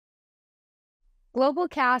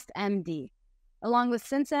Globalcast MD, along with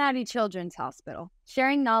Cincinnati Children's Hospital,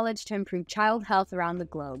 sharing knowledge to improve child health around the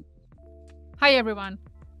globe. Hi everyone,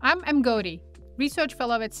 I'm Gootee, Research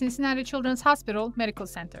Fellow at Cincinnati Children's Hospital Medical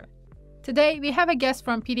Center. Today we have a guest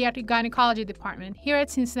from Pediatric Gynecology Department here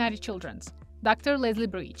at Cincinnati Children's, Dr. Lesley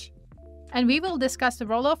Breech, and we will discuss the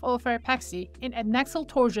role of Oophoropexy in Adnexal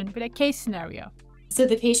Torsion with a case scenario. So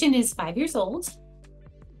the patient is 5 years old.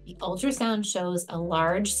 The ultrasound shows a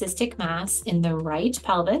large cystic mass in the right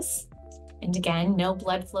pelvis, and again, no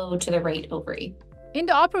blood flow to the right ovary. In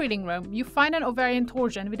the operating room, you find an ovarian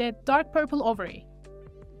torsion with a dark purple ovary.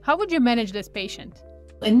 How would you manage this patient?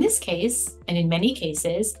 In this case, and in many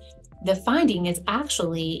cases, the finding is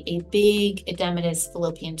actually a big edematous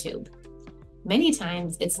fallopian tube. Many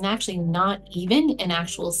times, it's actually not even an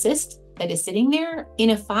actual cyst that is sitting there. In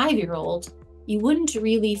a 5-year-old, you wouldn't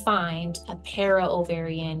really find a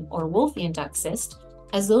para-ovarian or Wolffian duct cyst,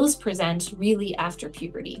 as those present really after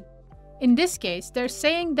puberty. In this case, they're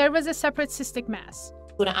saying there was a separate cystic mass.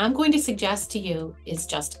 What I'm going to suggest to you is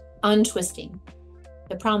just untwisting.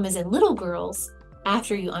 The problem is in little girls,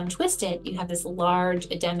 after you untwist it, you have this large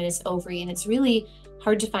edematous ovary, and it's really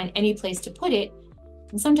hard to find any place to put it.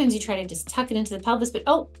 And sometimes you try to just tuck it into the pelvis, but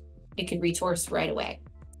it could retorse right away.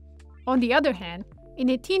 On the other hand, in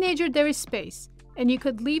a teenager, there is space, and you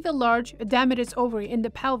could leave a large edematous ovary in the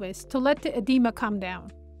pelvis to let the edema come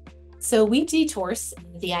down. So we detorse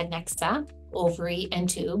the adnexa, ovary, and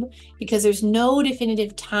tube because there's no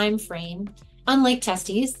definitive time frame, unlike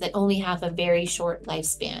testes that only have a very short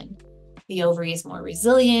lifespan. The ovary is more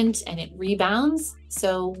resilient and it rebounds,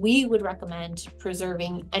 so we would recommend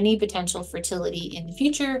preserving any potential fertility in the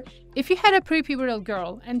future. If you had a prepubertal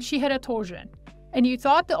girl and she had a torsion, and you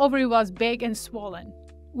thought the ovary was big and swollen,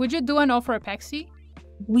 would you do an Oophoropexy?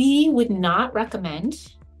 We would not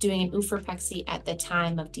recommend doing an Oophoropexy at the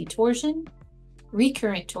time of detorsion.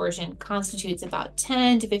 Recurrent torsion constitutes about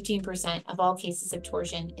 10 to 15% of all cases of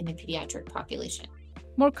torsion in the pediatric population.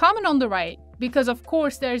 More common on the right, because of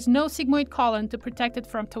course there is no sigmoid colon to protect it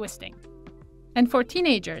from twisting. And for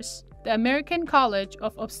teenagers, the American College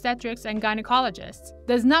of Obstetrics and Gynecologists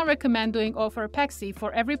does not recommend doing Oophoropexy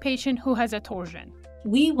for every patient who has a torsion.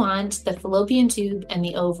 We want the fallopian tube and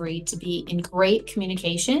the ovary to be in great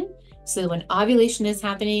communication, so when ovulation is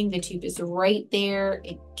happening, the tube is right there,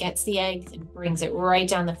 it gets the egg and brings it right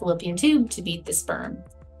down the fallopian tube to beat the sperm.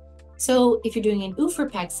 So if you're doing an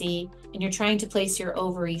Oophoropexy and you're trying to place your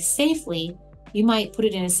ovary safely, you might put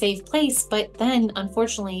it in a safe place, but then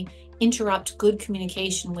unfortunately interrupt good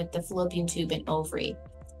communication with the fallopian tube and ovary.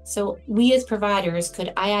 So we as providers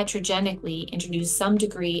could iatrogenically introduce some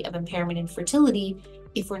degree of impairment in fertility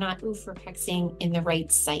if we're not Oophoropexying in the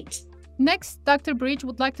right site. Next, Dr. Breech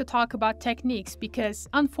would like to talk about techniques because,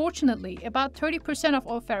 unfortunately, about 30% of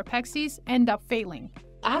Oophoropexys end up failing.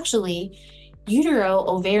 Actually,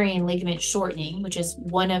 utero-ovarian ligament shortening, which is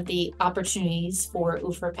one of the opportunities for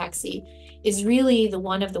Oophoropexy, is really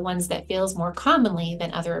one of the ones that fails more commonly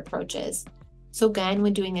than other approaches. So again,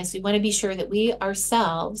 when doing this, we want to be sure that we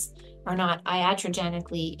ourselves are not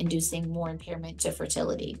iatrogenically inducing more impairment to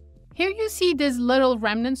fertility. Here you see these little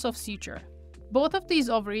remnants of suture. Both of these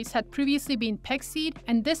ovaries had previously been pexied,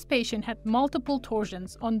 and this patient had multiple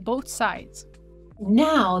torsions on both sides.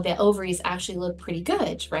 Now the ovaries actually look pretty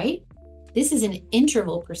good, right? This is an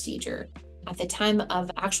interval procedure. At the time of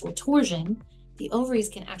actual torsion, the ovaries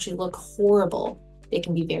can actually look horrible. They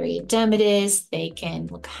can be very edematous, they can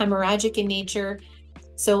look hemorrhagic in nature.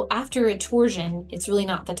 So after a torsion, it's really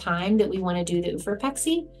not the time that we want to do the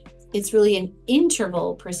Oophoropexy. It's really an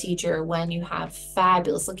interval procedure when you have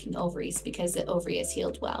fabulous looking ovaries because the ovary has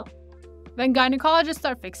healed well. When gynecologists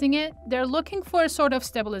are fixing it, they're looking for a sort of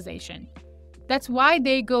stabilization. That's why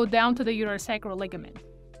they go down to the uterosacral ligament.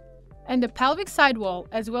 And the pelvic sidewall,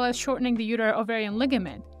 as well as shortening the uterovarian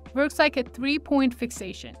ligament, works like a 3-point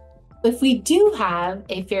fixation. If we do have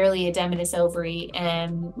a fairly edematous ovary,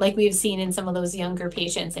 and like we've seen in some of those younger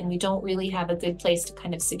patients, and we don't really have a good place to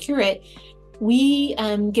kind of secure it, we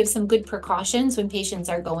give some good precautions when patients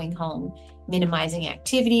are going home, minimizing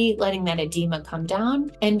activity, letting that edema come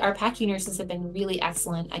down. And our PACU nurses have been really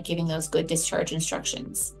excellent at giving those good discharge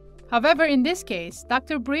instructions. However, in this case,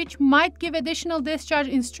 Dr. Breech might give additional discharge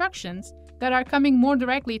instructions that are coming more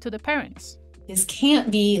directly to the parents. This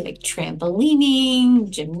can't be like trampolining,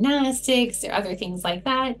 gymnastics, or other things like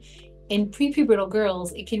that. In prepubertal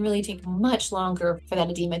girls, it can really take much longer for that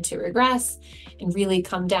edema to regress and really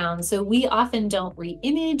come down. So we often don't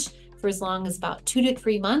re-image for as long as about 2 to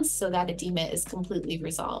 3 months so that edema is completely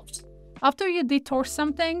resolved. After you detorse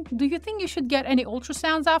something, do you think you should get any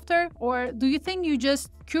ultrasounds after? Or do you think you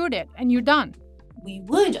just cured it and you're done? we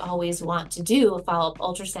would always want to do a follow-up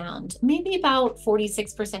ultrasound. Maybe about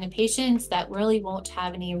 46% of patients that really won't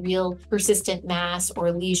have any real persistent mass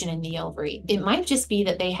or lesion in the ovary. It might just be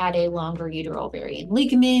that they had a longer uterovarian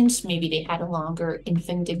ligament, maybe they had a longer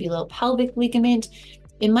infundibulopelvic ligament.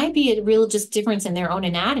 It might be a real just difference in their own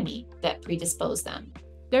anatomy that predisposed them.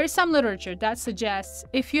 There is some literature that suggests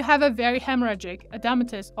if you have a very hemorrhagic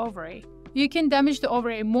edematous ovary, you can damage the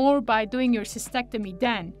ovary more by doing your cystectomy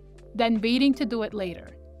then than waiting to do it later.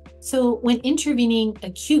 So when intervening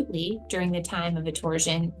acutely during the time of a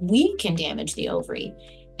torsion, we can damage the ovary.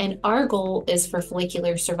 And our goal is for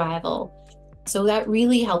follicular survival. So that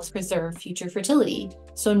really helps preserve future fertility.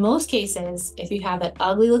 So in most cases, if you have that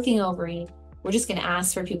ugly looking ovary, we're just going to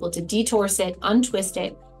ask for people to detorse it, untwist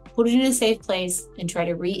it, put it in a safe place, and try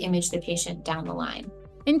to re-image the patient down the line.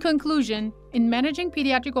 In conclusion, in managing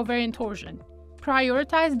pediatric ovarian torsion,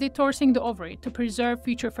 prioritize detorsing the ovary to preserve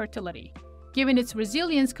future fertility, given its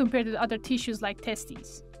resilience compared to other tissues like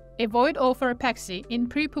testes. Avoid oophoropexy in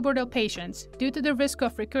prepubertal patients due to the risk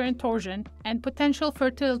of recurrent torsion and potential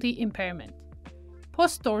fertility impairment.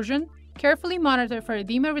 Post-torsion, carefully monitor for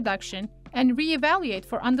edema reduction and reevaluate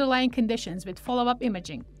for underlying conditions with follow-up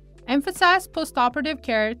imaging. Emphasize postoperative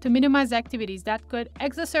care to minimize activities that could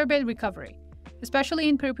exacerbate recovery, especially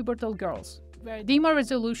in prepubertal girls, where edema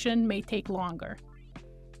resolution may take longer.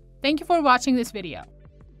 Thank you for watching this video.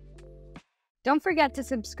 Don't forget to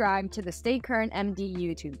subscribe to the Stay Current MD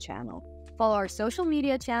YouTube channel. Follow our social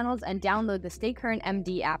media channels and download the Stay Current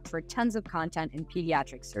MD app for tons of content in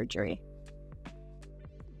pediatric surgery.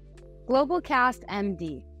 GlobalCast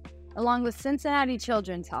MD, along with Cincinnati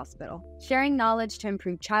Children's Hospital, sharing knowledge to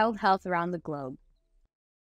improve child health around the globe.